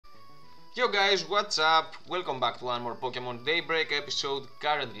Yo guys, what's up? Welcome back to one more Pokemon Daybreak episode,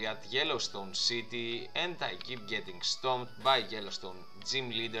 currently at Yellowstone City, and I keep getting stomped by Yellowstone gym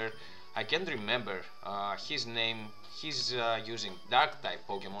leader. I can't remember his name. He's using dark type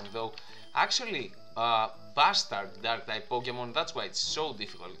Pokemon though. Actually, bastard dark type Pokemon, that's why it's so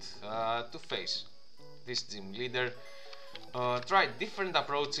difficult to face this gym leader. Tried different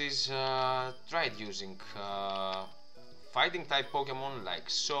approaches, tried using fighting type Pokemon like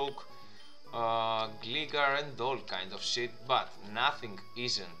Soak, Gligar and all kind of shit, but nothing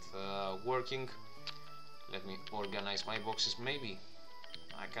isn't working. Let me organize my boxes, maybe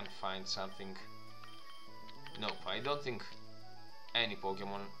I can find something. Nope, I don't think any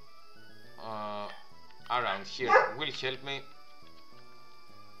Pokemon around here will help me.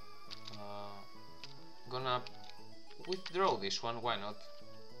 Gonna withdraw this one, why not?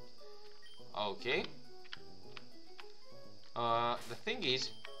 Okay. The thing is,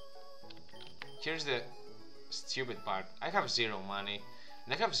 here's the stupid part. I have zero money,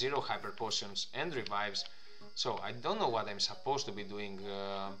 and I have zero hyper potions and revives, so I don't know what I'm supposed to be doing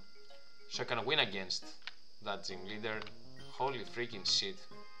so I can win against that gym leader. Holy freaking shit.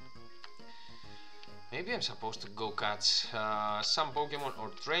 Maybe I'm supposed to go catch some Pokemon or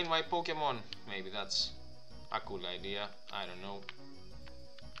train my Pokemon. Maybe that's a cool idea. I don't know.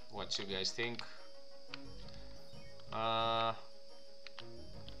 What you guys think?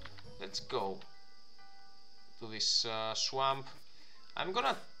 Let's go to this swamp. I'm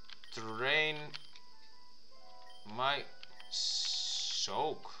gonna train my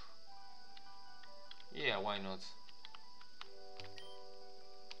Soak. Yeah, why not?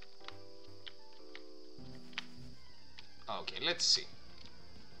 Okay, let's see.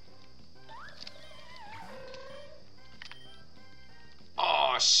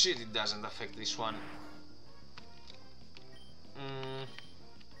 Oh shit, it doesn't affect this one.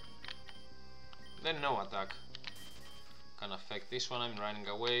 Then no attack can affect this one. I'm running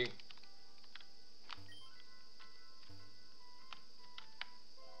away.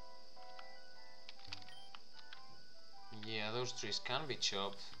 Yeah, those trees can be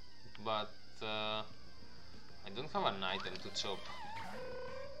chopped, but I don't have an item to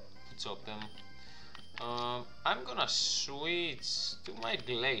chop them. I'm gonna switch to my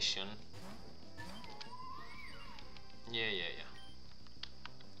Glacian. Yeah.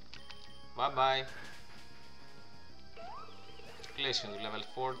 Bye bye. Glacian to level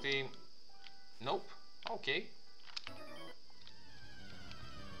 40. Nope. Okay.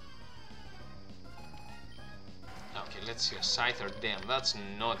 Okay, let's see a Scyther. Damn, that's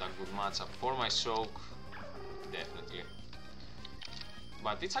not a good matchup for my Soak. Definitely.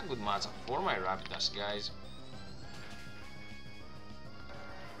 But it's a good matchup for my Rapidash, guys.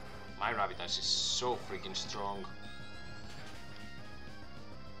 My Rapidash is so freaking strong.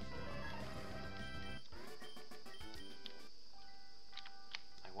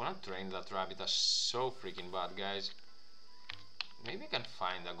 I wanna train that Rapidash so freaking bad, guys. Maybe I can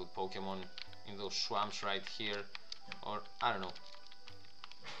find a good Pokemon in those swamps right here. Or, I don't know.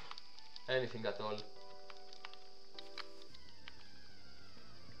 Anything at all.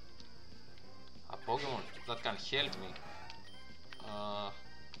 A Pokemon that can help me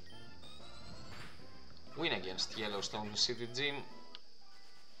win against Yellowstone City Gym.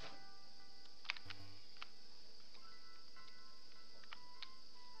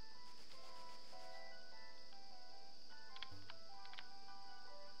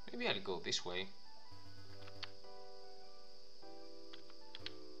 Maybe I'll go this way.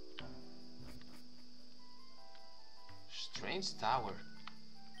 Strange tower.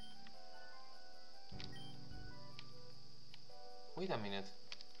 Wait a minute.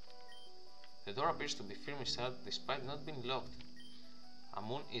 The door appears to be firmly shut despite not being locked. A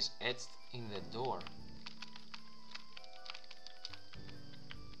moon is etched in the door.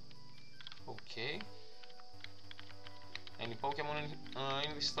 Okay. Any Pokemon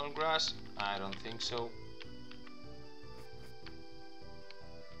in this tall grass? I don't think so.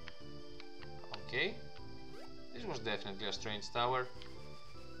 Okay. This was definitely a strange tower.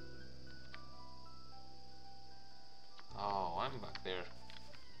 Oh, I'm back there.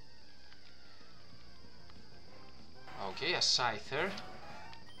 Okay, a Scyther.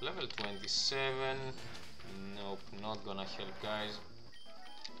 Level 27. Nope, not gonna help, guys.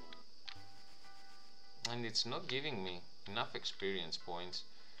 And it's not giving me enough experience points.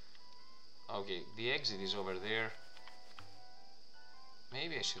 Okay, the exit is over there.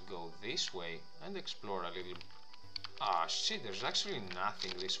 Maybe I should go this way and explore a little. Ah, shit, there's actually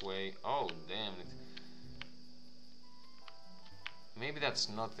nothing this way. Oh, damn it. Maybe that's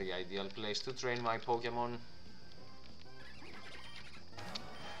not the ideal place to train my Pokemon.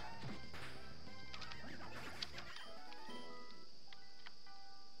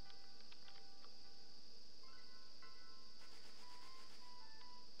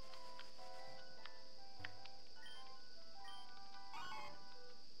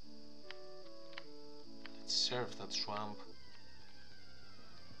 Surf that swamp.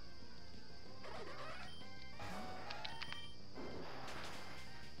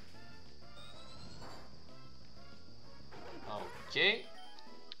 Okay.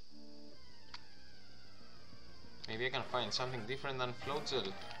 Maybe I can find something different than float gel.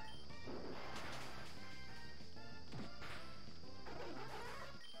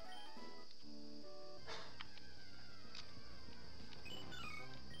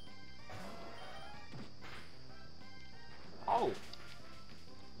 Oh!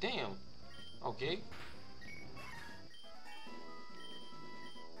 Damn! Okay.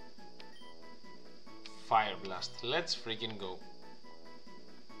 Fire blast. Let's freaking go.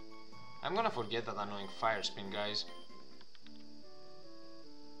 I'm gonna forget that annoying fire spin, guys.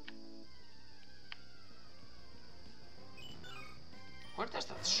 Where does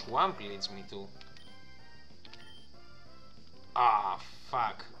that swamp leads me to? Ah,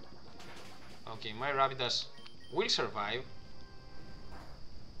 fuck. Okay, my Rapidash will survive.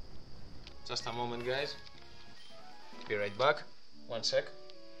 Just a moment, guys. Be right back. 1 sec.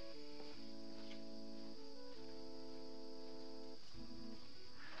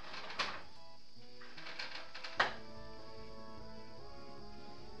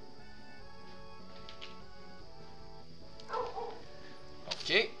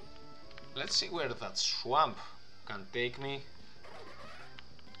 Okay, let's see where that swamp can take me.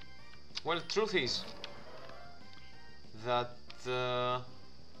 Well, truth is that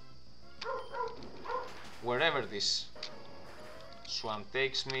wherever this swamp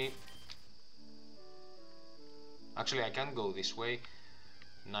takes me, actually I can't go this way,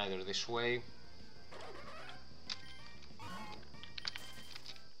 neither this way.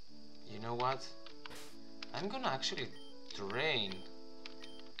 You know what? I'm gonna actually train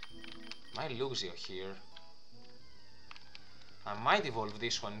my Luxio here. I might evolve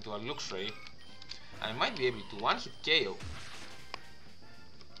this one into a Luxray. I might be able to one-hit KO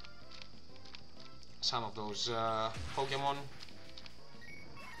some of those Pokemon.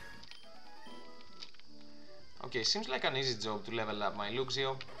 Okay, seems like an easy job to level up my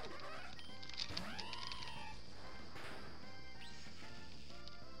Luxio.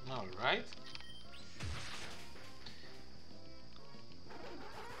 Alright.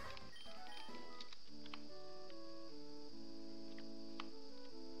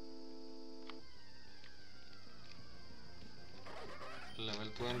 Level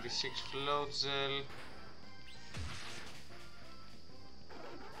 26 float gel.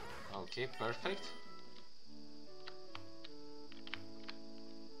 Okay, perfect.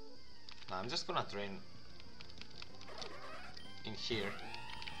 Now I'm just gonna train in here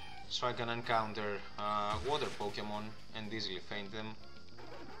so I can encounter water Pokemon and easily faint them.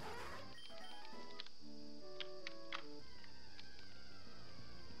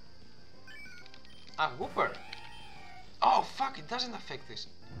 Ah, Whooper! Oh fuck, it doesn't affect this.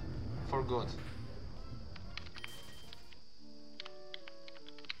 Forgot.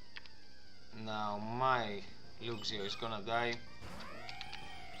 Now my Luxio is gonna die.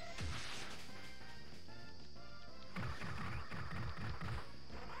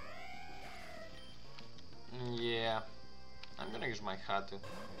 Yeah, I'm gonna use my Hatu.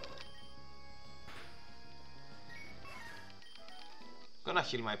 Gonna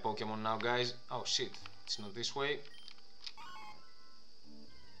heal my Pokemon now, guys. Oh shit, it's not this way.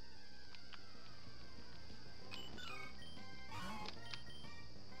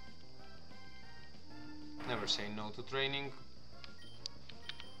 Never say no to training.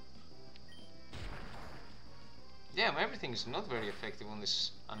 Damn, everything is not very effective on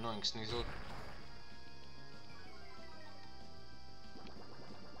this annoying Sneasel.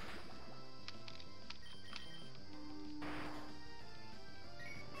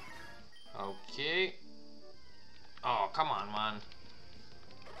 Okay. Oh, come on, man.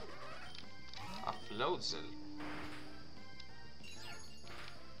 A float cell.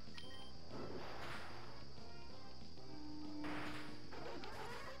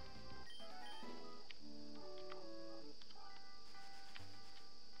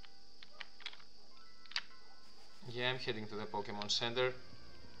 Yeah, I'm heading to the Pokemon Center.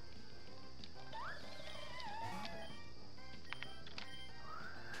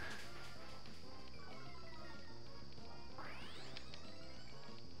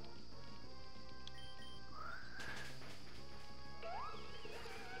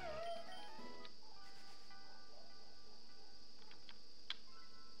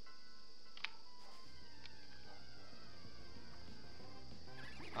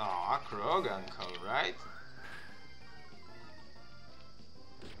 Oh, a Krogank, alright.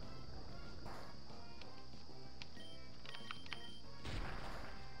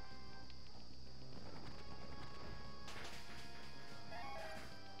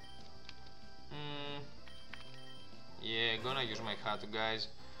 use my Hatu, guys.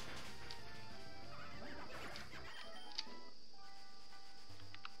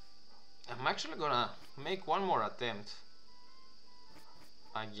 I'm actually gonna make one more attempt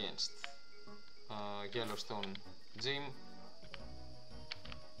against Yellowstone Gym.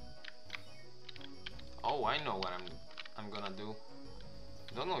 Oh, I know what I'm gonna do.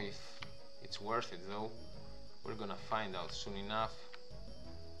 Don't know if it's worth it though. We're gonna find out soon enough.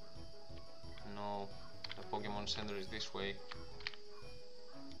 No, the Pokemon Center is this way.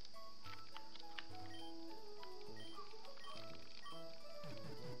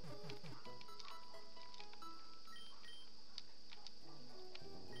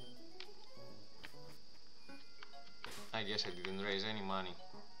 I guess I didn't raise any money.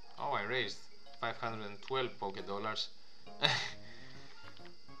 Oh, I raised 512 Poké Dollars.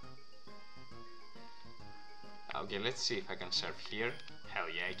 Okay, let's see if I can surf here. Hell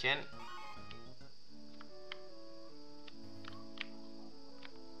yeah, I can.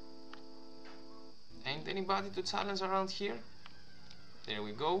 Ain't anybody to challenge around here? There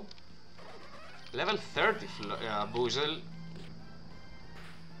we go. Level 30 Buzzle.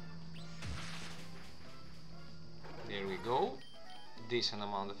 There we go. Decent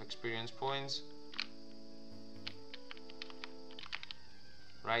amount of experience points.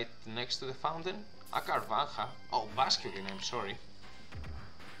 Right next to the fountain. A Carvanha. Oh, Basculin, I'm sorry.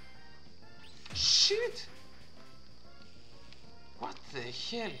 Shit! What the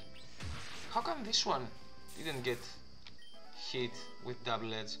hell? How come this one didn't get hit with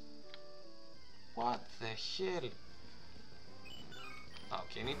double edge? What the hell?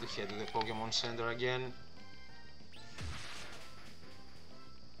 Okay, I need to head to the Pokemon Center again.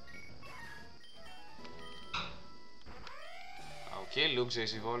 Okay, Luxio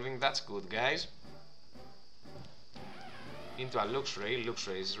is evolving, that's good, guys. Into a Luxray.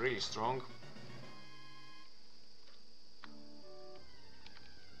 Luxray is really strong.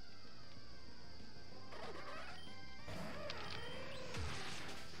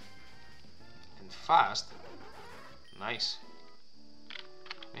 And fast. Nice.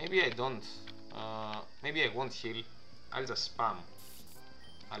 Maybe I don't. Maybe I won't heal. I'll just spam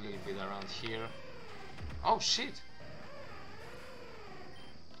a little bit around here. Oh shit!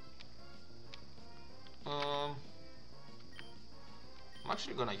 I'm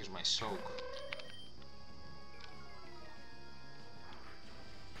actually gonna use my soak.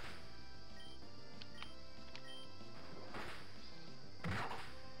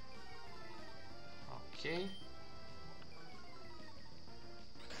 Okay.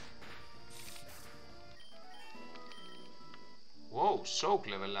 Whoa, soak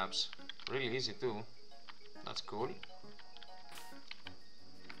level ups. Really easy too. That's cool.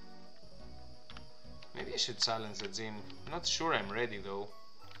 Maybe I should challenge the gym. Not sure I'm ready though,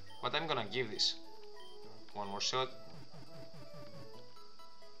 but I'm gonna give this one more shot.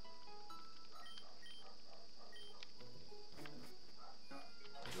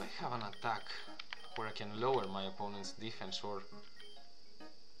 Do I have an attack where I can lower my opponent's defense, or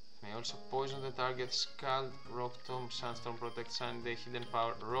may also poison the target? Scald, Rock Tomb, Sandstorm, Protect, Sunny Day, Hidden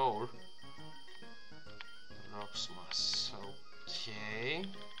Power, Roar, Rock Smash. Okay.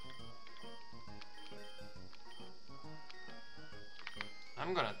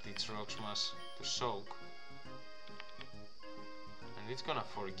 I'm gonna teach Rock Smash to soak, and it's gonna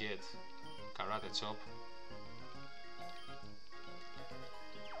forget Karate Chop.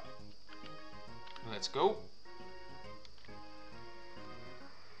 Let's go.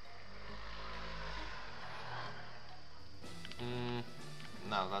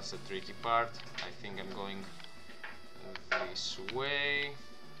 Now that's the tricky part. I think I'm going this way.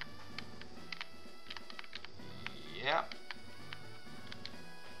 Yeah.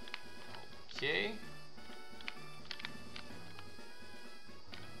 Okay.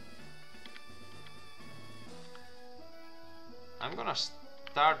 I'm gonna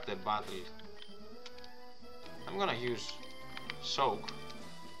start the battle. I'm gonna use Soak.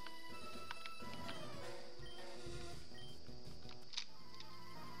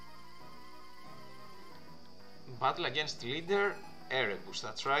 Battle against leader Erebus,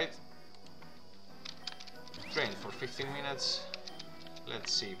 that's right. Train for 15 minutes.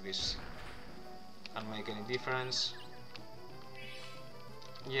 Let's see if this can make any difference.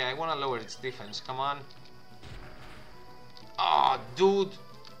 Yeah, I wanna lower its defense, come on. Ah, oh, dude!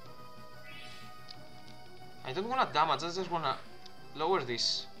 I don't wanna damage, I just wanna lower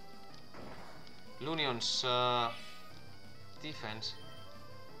this Lunion's defense.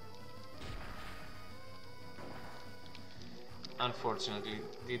 Unfortunately,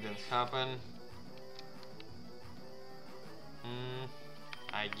 didn't happen.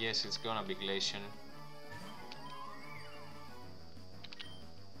 I guess it's gonna be Glacian.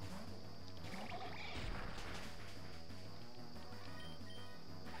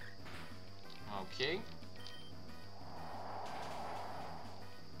 Okay.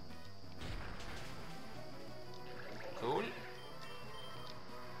 Cool.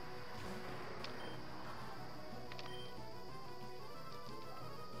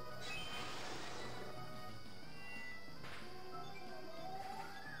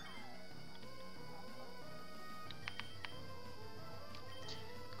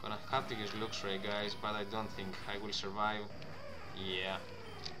 Gonna have to use Luxio, guys, but I don't think I will survive. Yeah.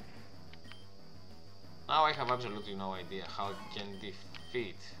 Now I have absolutely no idea how I can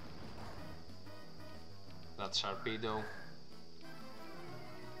defeat that Sharpedo.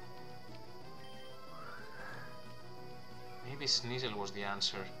 Maybe Sneasel was the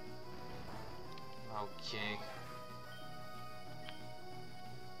answer. Okay.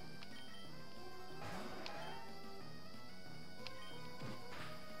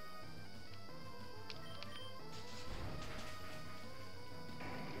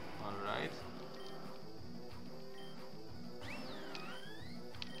 Alright.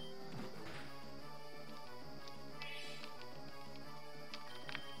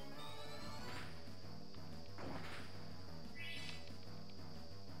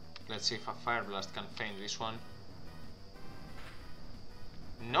 Let's see if a Fire Blast can feint this one.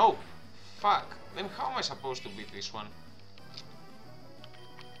 No! Fuck! Then how am I supposed to beat this one?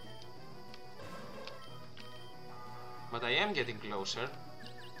 But I am getting closer.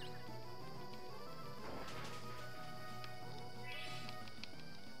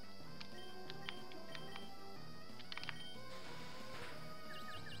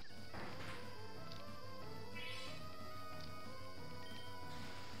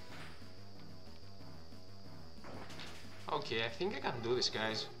 Okay, I think I can do this,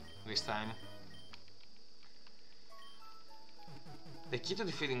 guys, this time. The key to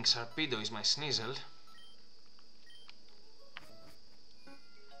defeating Sharpedo is my Sneasel.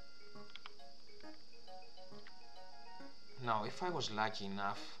 Now, if I was lucky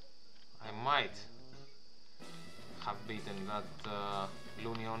enough, I might have beaten that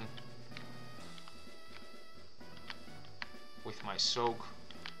Luxio with my Soak.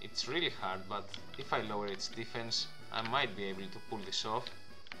 It's really hard, but if I lower its defense, I might be able to pull this off.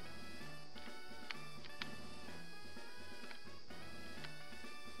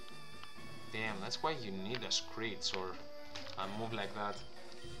 Damn, that's why you need a Screech or a move like that.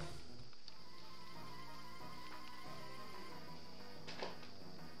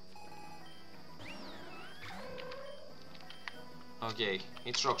 Okay,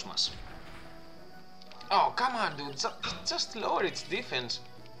 it's Rock Smash. Oh, come on, dude, just lower its defense.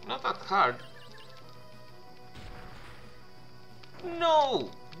 Not that hard.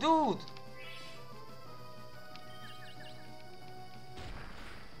 No! Dude!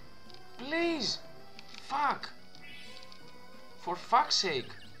 Please! Fuck! For fuck's sake!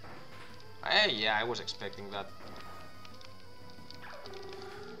 Yeah, I was expecting that.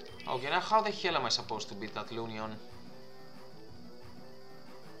 Okay, now how the hell am I supposed to beat that Luxio?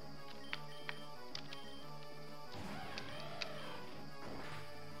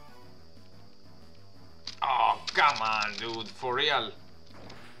 Oh, come on, dude, for real.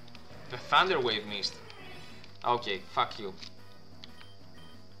 The Thunder Wave missed. Okay, fuck you.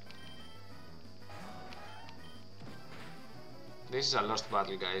 This is a lost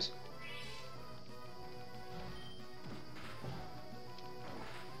battle, guys.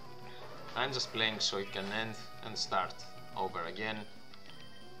 I'm just playing so it can end and start over again.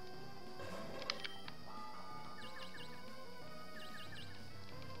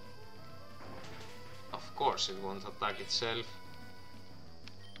 Of course it won't attack itself.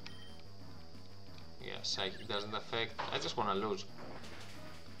 Yeah, Psychic doesn't affect. I just wanna lose.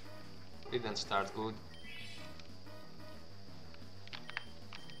 Didn't start good.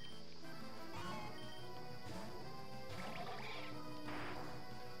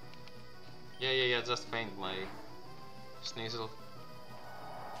 Yeah, just feint my Sneasel.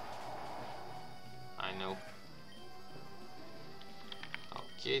 I know.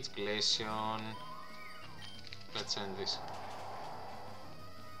 Okay, it's Glaceon. Let's end this.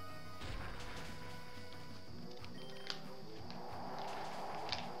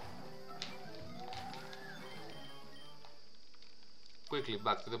 Quickly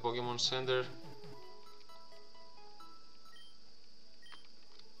back to the Pokemon Center.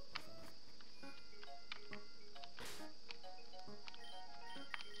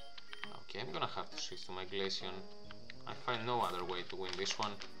 Okay, I'm gonna have to switch to my Glaceon. I find no other way to win this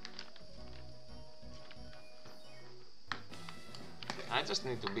one. I just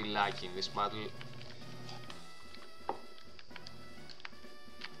need to be lucky in this battle.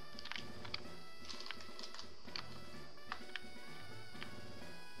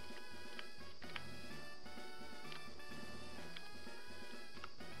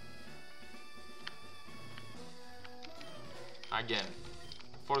 Again.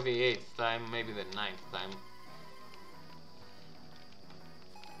 For the 8th time, maybe the 9th time.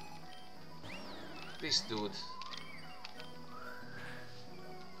 This dude.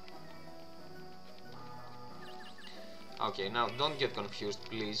 Okay, now don't get confused,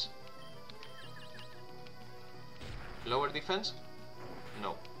 please. Lower defense?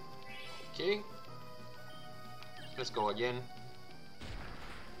 No. Okay. Let's go again.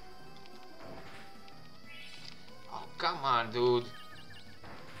 Oh, come on, dude.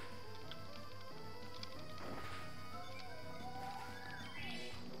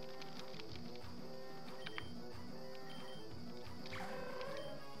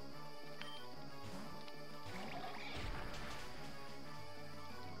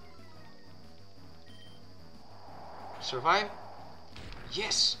 Survive?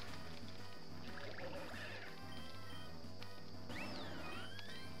 Yes!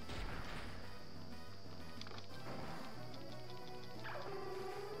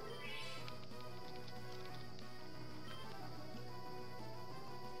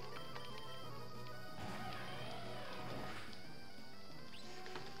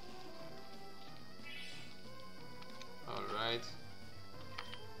 Alright.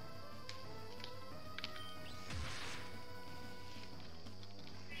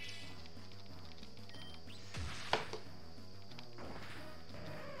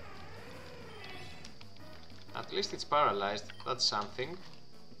 At least it's paralyzed, that's something.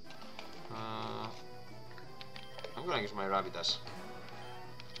 I'm gonna use my Rabbitas.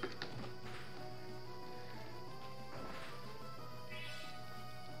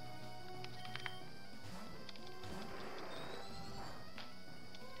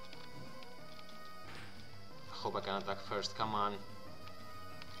 Hope I can attack first, come on.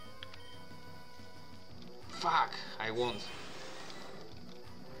 Fuck, I won't.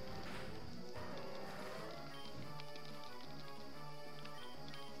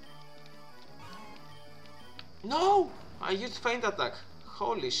 No! I used feint attack.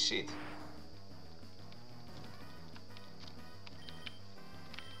 Holy shit.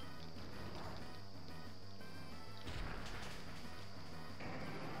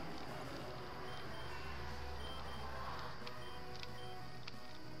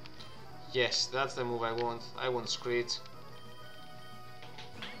 Yes, that's the move I want. I want Screech.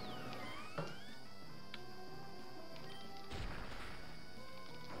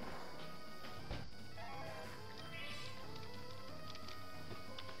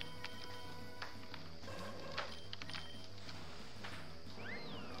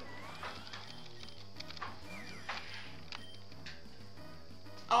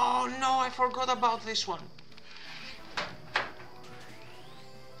 Oh no, I forgot about this one.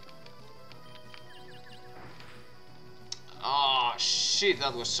 Oh shit,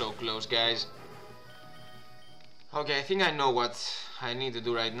 that was so close, guys. Okay, I think I know what I need to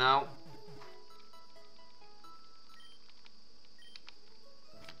do right now.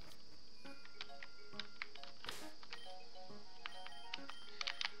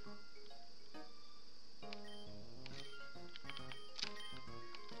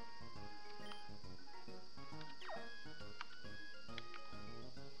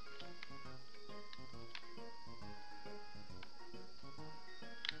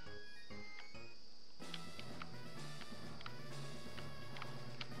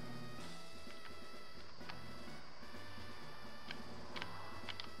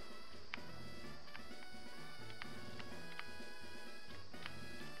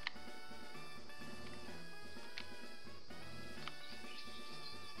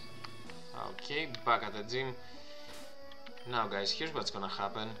 Okay, back at the gym. Now guys, here's what's gonna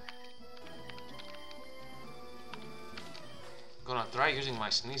happen. Gonna try using my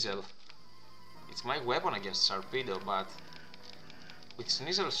Sneasel. It's my weapon against Sarpedo, but with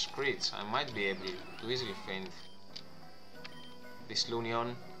Sneasel's Screech I might be able to easily feint this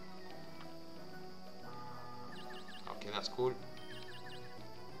Lunion. Okay, that's cool.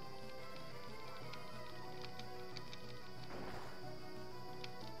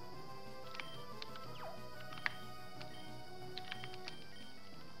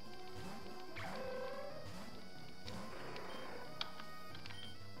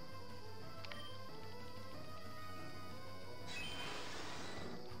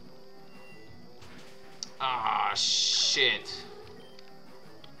 Ah, shit.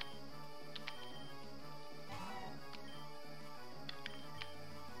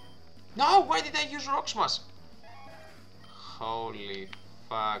 No, why did I use Rock Smash? Holy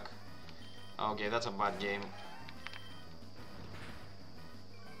fuck. Okay, that's a bad game.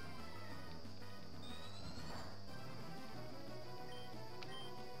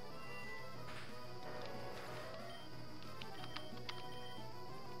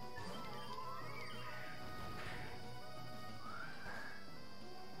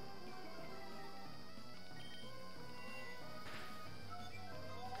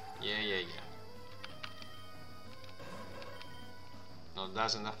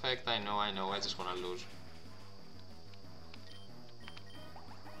 doesn't affect. I know, I just wanna lose.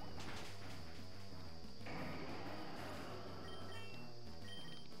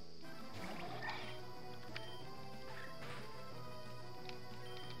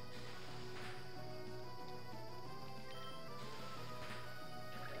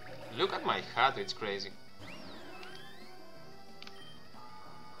 Look at my hat, it's crazy.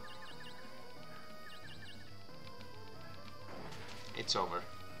 It's over.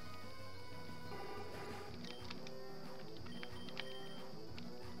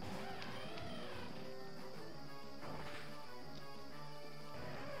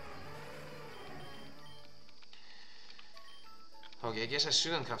 Okay, I guess I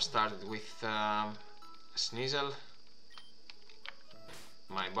shouldn't have started with Sneasel.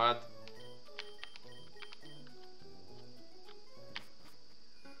 My bad.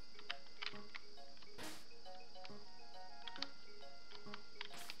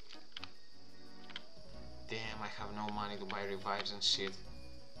 Damn, I have no money to buy revives and shit.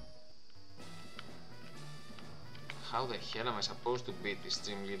 How the hell am I supposed to beat this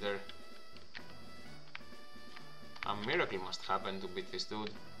team leader? A miracle must happen to beat this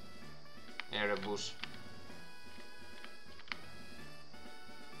dude. Erebus.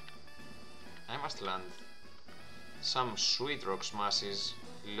 I must land some sweet rock smashes,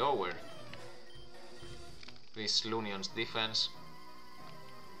 lower this Lunion's defense.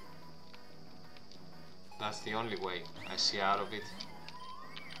 That's the only way I see out of it.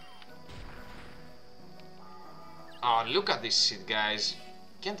 Oh, look at this shit, guys.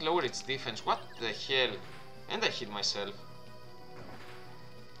 Can't lower its defense. What the hell? And I hit myself.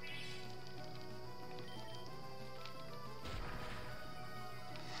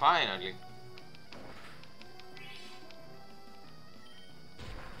 Finally.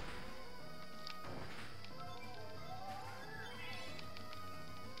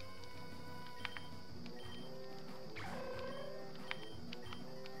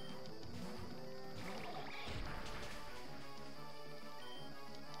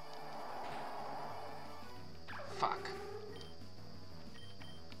 Fuck.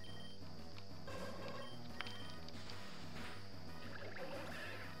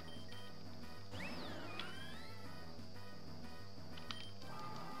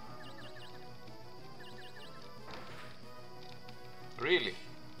 Really?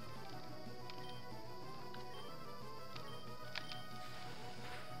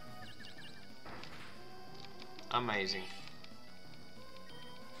 Amazing.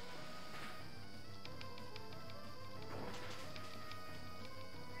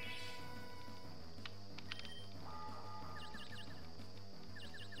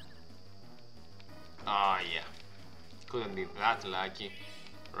 Ah, yeah. Couldn't be that lucky,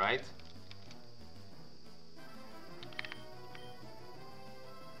 right?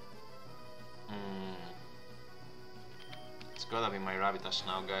 It's gotta be my Rabbitas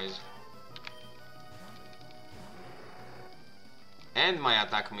now, guys. And my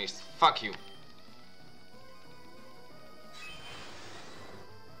attack missed. Fuck you.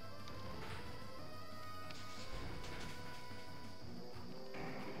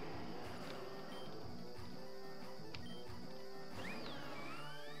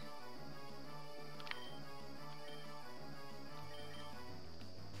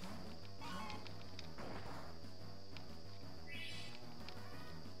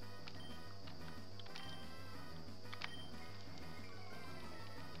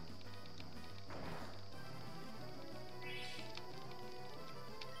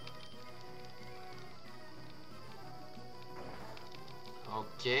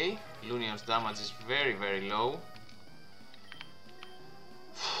 Okay, Lunion's damage is very, very low.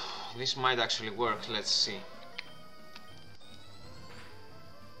 This might actually work, let's see.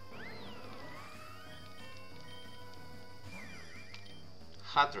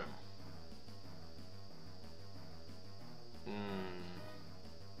 Hatram.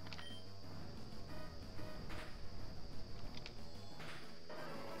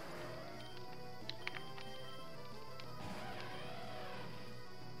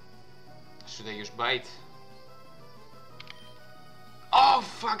 Should I use bite? Oh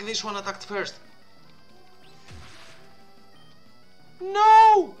fuck, this one attacked first.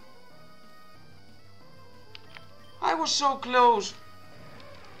 No! I was so close.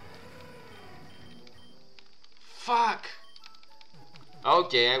 Fuck.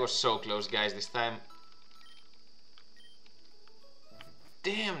 Okay, I was so close, guys, this time.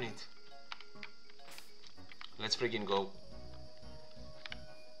 Damn it. Let's freaking go.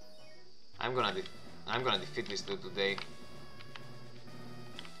 I'm gonna defeat this dude today.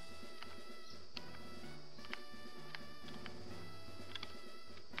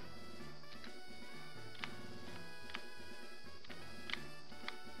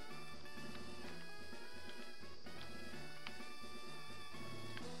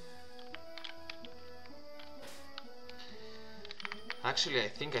 Actually, I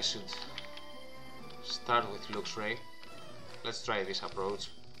think I should start with Luxio. Let's try this approach.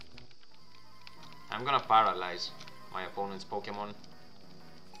 I'm gonna paralyze my opponent's Pokemon.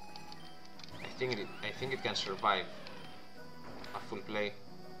 I think it can survive a full play.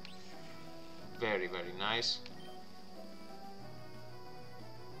 Very, very nice.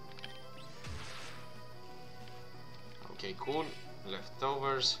 Okay, cool.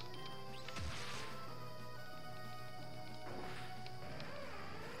 Leftovers.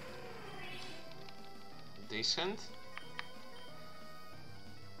 Decent.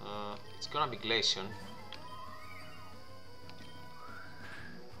 It's gonna be Glaceon.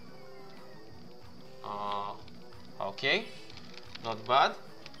 Okay, not bad.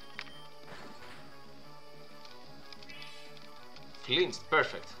 Flinched,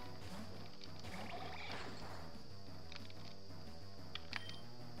 perfect.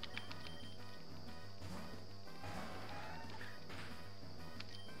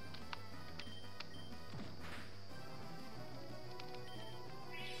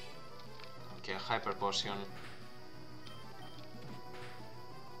 Okay, Hyper Potion.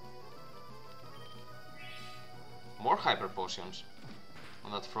 More Hyper Potions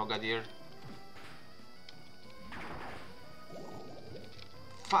on that Frogadier.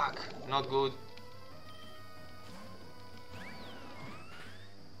 Fuck, not good.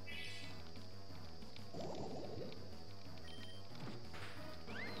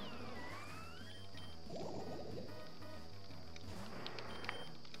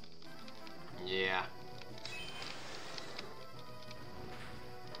 Yeah.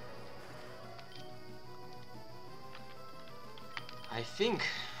 I think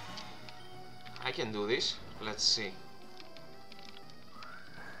I can do this. Let's see.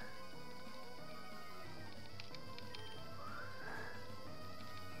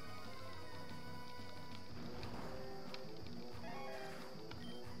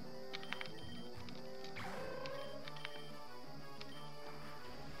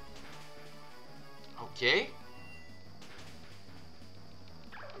 Okay.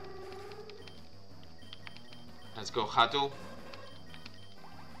 Let's go Hatu.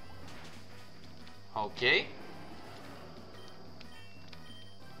 Okay.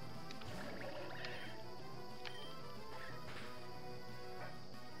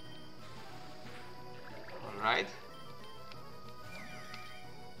 Alright.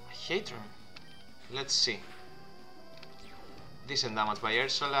 I hate him. Let's see. Decent damage by Air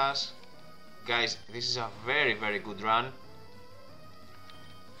Slash. Guys, this is a very, very good run.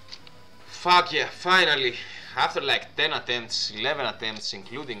 Fuck yeah, finally! After like 10 attempts, 11 attempts,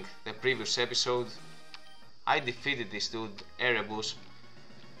 including the previous episode, I defeated this dude, Erebus.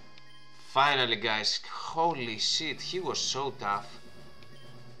 Finally, guys, holy shit, he was so tough.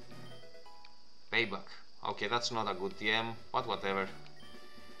 Payback. Okay, that's not a good TM, but whatever.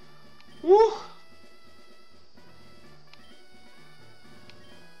 Woo!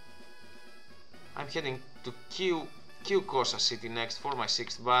 I'm heading to Q Kosa City next for my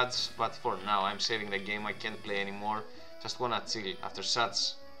 6th badge, but for now I'm saving the game, I can't play anymore. Just wanna chill after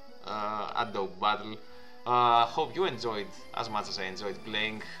such a dope battle. Hope you enjoyed as much as I enjoyed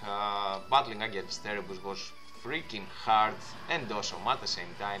playing. Battling against Erebus was freaking hard and awesome at the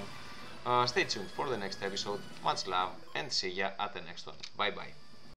same time. Stay tuned for the next episode. Much love and see ya at the next one. Bye bye.